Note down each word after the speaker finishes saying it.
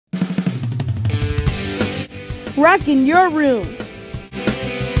Rockin, your room.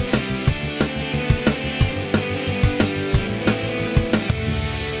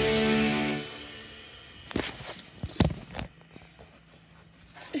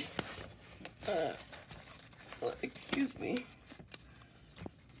 Excuse me.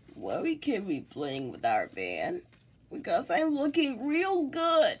 Why we can't be playing with our van? Because I'm looking real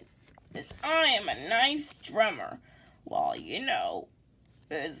good. Because I am a nice drummer. Well, you know,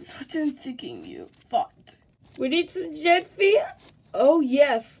 it's such a thinking you thought. We need some jet fuel? Oh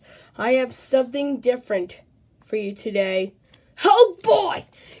yes, I have something different for you today. Oh boy,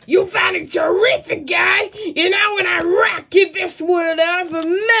 you found a terrific guy. You know when I rock it this world off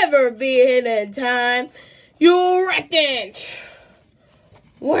will never be hit in time. You reckon.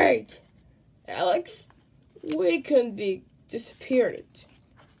 Wait, Alex, we couldn't be disappeared.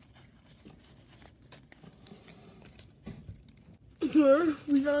 Sir,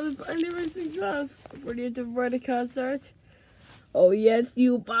 we found a missing dress. Ready to write a concert? Oh yes,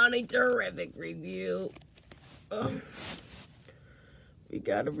 you found a terrific review. We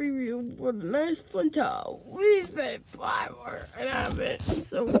got a review for the nice towel. We've had flour, and I've been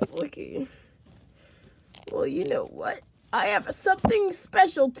so flicky. Well, you know what? I have something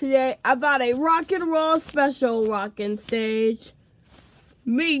special today. I bought a rock and roll special rockin' stage.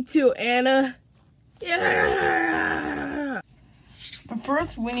 Me too, Anna. Yeah! But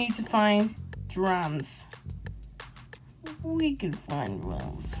first, we need to find drums. We can find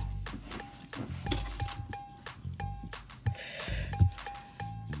drums.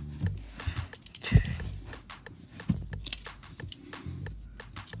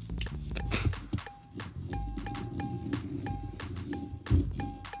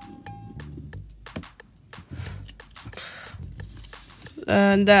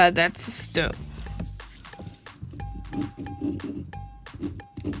 And that's a stove.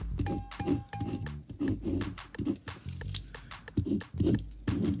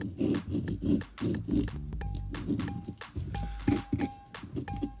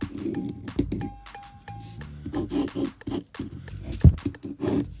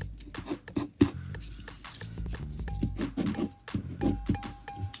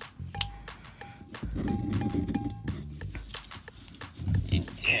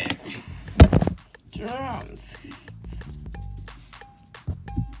 Drums.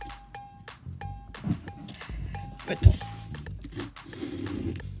 But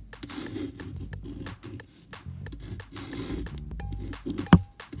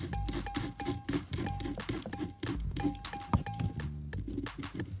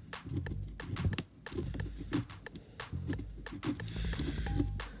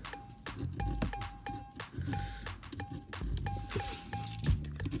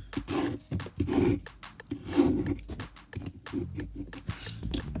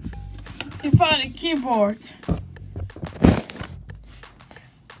you found a keyboard.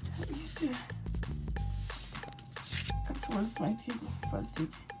 That's what's my keyboard.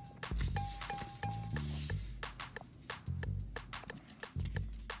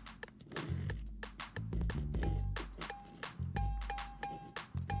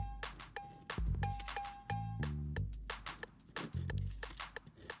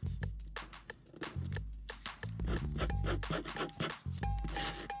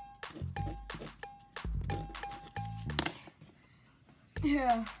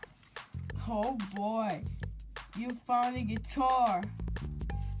 Yeah. Oh boy. You found a guitar.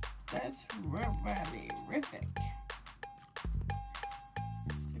 That's really terrific.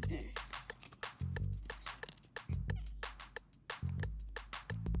 Look at this.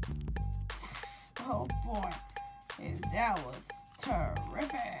 Oh boy. And that was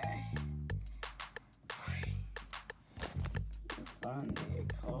terrific. You found a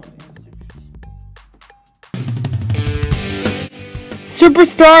cool instrument.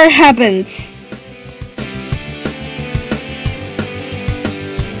 Superstar happens.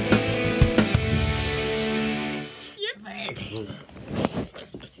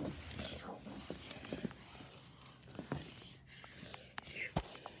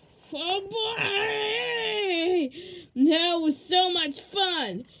 Oh boy! That was so much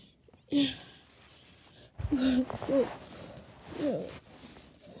fun.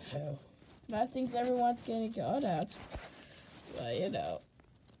 I think everyone's getting caught out. Well, you know,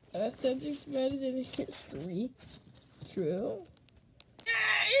 that's something spread in history. True?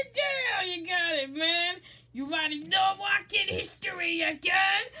 Yeah, you did it how you got it, man. You already know Rockin history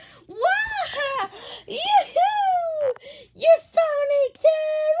again. Wow! Yoo-hoo! You found it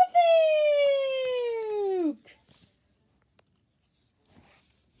terrific!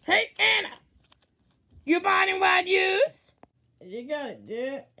 Hey, Anna! You bought any wild use? You got it,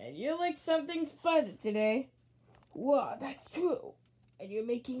 dude. And you like something fun today. Wow, that's true. And you're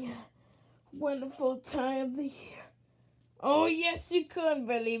making a wonderful time of the year. Oh, yes, you couldn't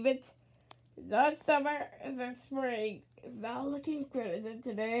believe it. Is that summer? Is that spring? Is that looking pretty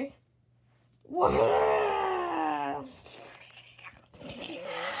today? Wow!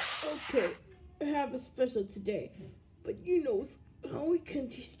 Okay, I have a special today, but you know how we can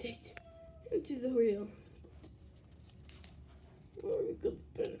taste it into the real. Oh, we got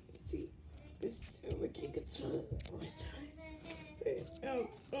the benefit. See, we can't get started.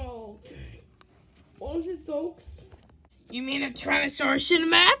 Oh, okay. What is it, folks? You mean a Tyrannosaurus in a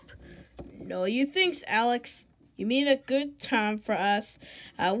map? No, you thinks, Alex. You mean a good time for us.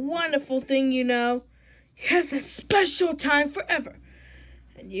 A wonderful thing, you know. Yes, a special time forever.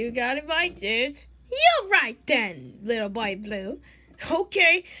 And you got invited. You're right then, little boy Blue.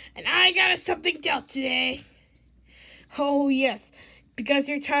 Okay, and I got us something else today. Oh, yes, because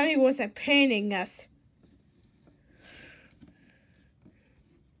your Tommy was painting us.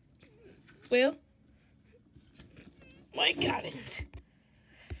 Well, I got it.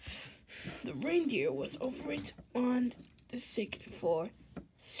 The reindeer was over it on the second floor.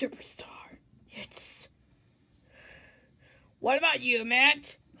 Superstar. It's... What about you,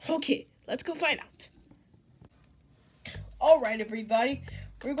 Matt? Okay, let's go find out. Alright, everybody.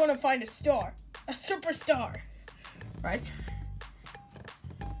 We're going to find a star. A superstar. Right?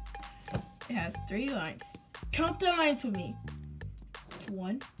 It has 3 lines. Count the lines with me.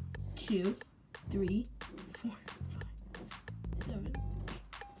 1, 2, 3, 4, 5, 7.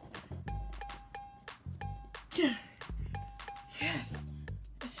 Yes,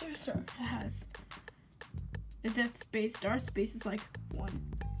 a superstar has the death space. Star space is like 1,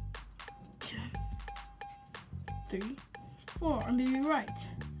 2, 3, 4. I may be right.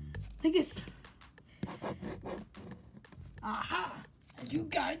 I guess. Aha! You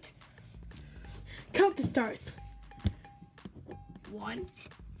got it. Count the stars. 1,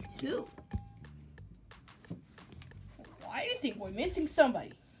 2. Why do you think we're missing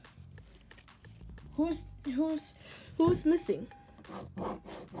somebody? Who's missing?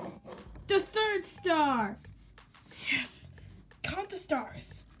 The 3rd star. Yes. Count the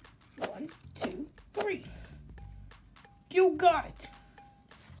stars. 1, 2, 3. You got it.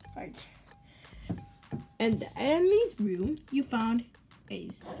 Right. In the enemy's room, you found a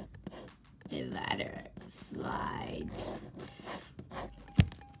ladder slide.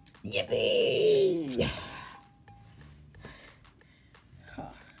 Yippee!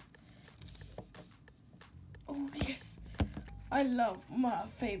 Oh, yes. I love my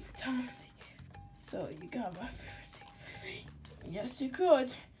favorite time of the year. So you got my favorite thing. Yes, you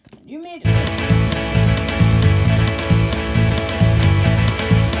could. You made it.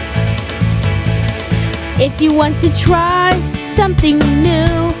 If you want to try something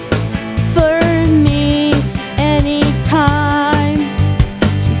new for me anytime,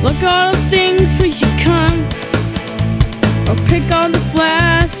 just look all the things we should come or pick on the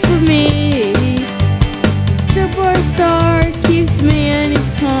flash for me. Superstar keeps me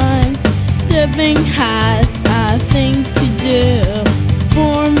anytime. Living has a thing to do.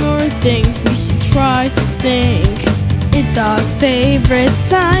 4 more things we should try to think. It's our favorite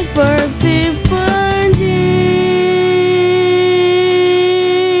time for big fun things.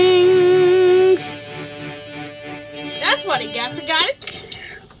 That's what I got. Forgot it.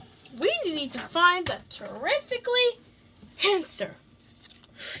 We need to find the terrifically answer.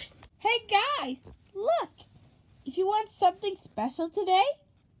 Hey guys, look. If you want something special today,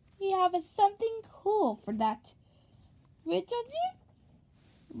 we have something cool for that. Right, don't you?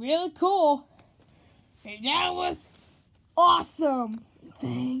 Really cool. And that was awesome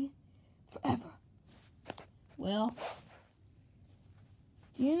thing forever. Well,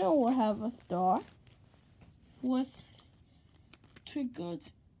 do you know what have a star? Was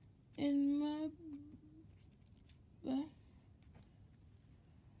triggered in my back.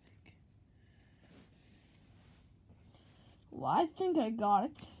 Well, I think I got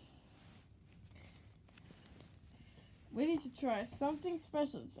it. We need to try something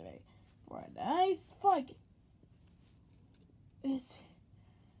special today for a nice fight.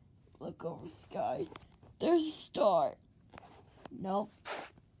 Look over the sky. There's a star. Nope.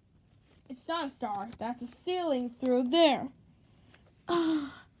 It's not a star. That's a ceiling through there.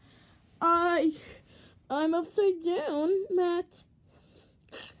 I'm upside down, Matt.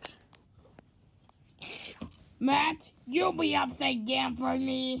 Matt, you'll be upside down for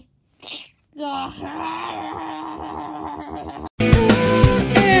me.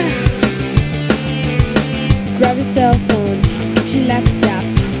 Grab your cell phone, get your laptop.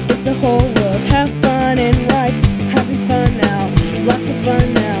 It's a whole world. Have fun and write. Having fun now. Lots of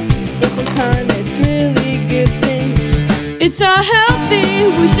fun now. Spend some time. It's really good thing. are healthy,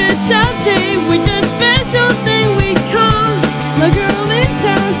 we should celebrate with the special thing we call the girl in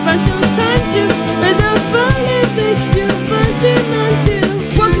town special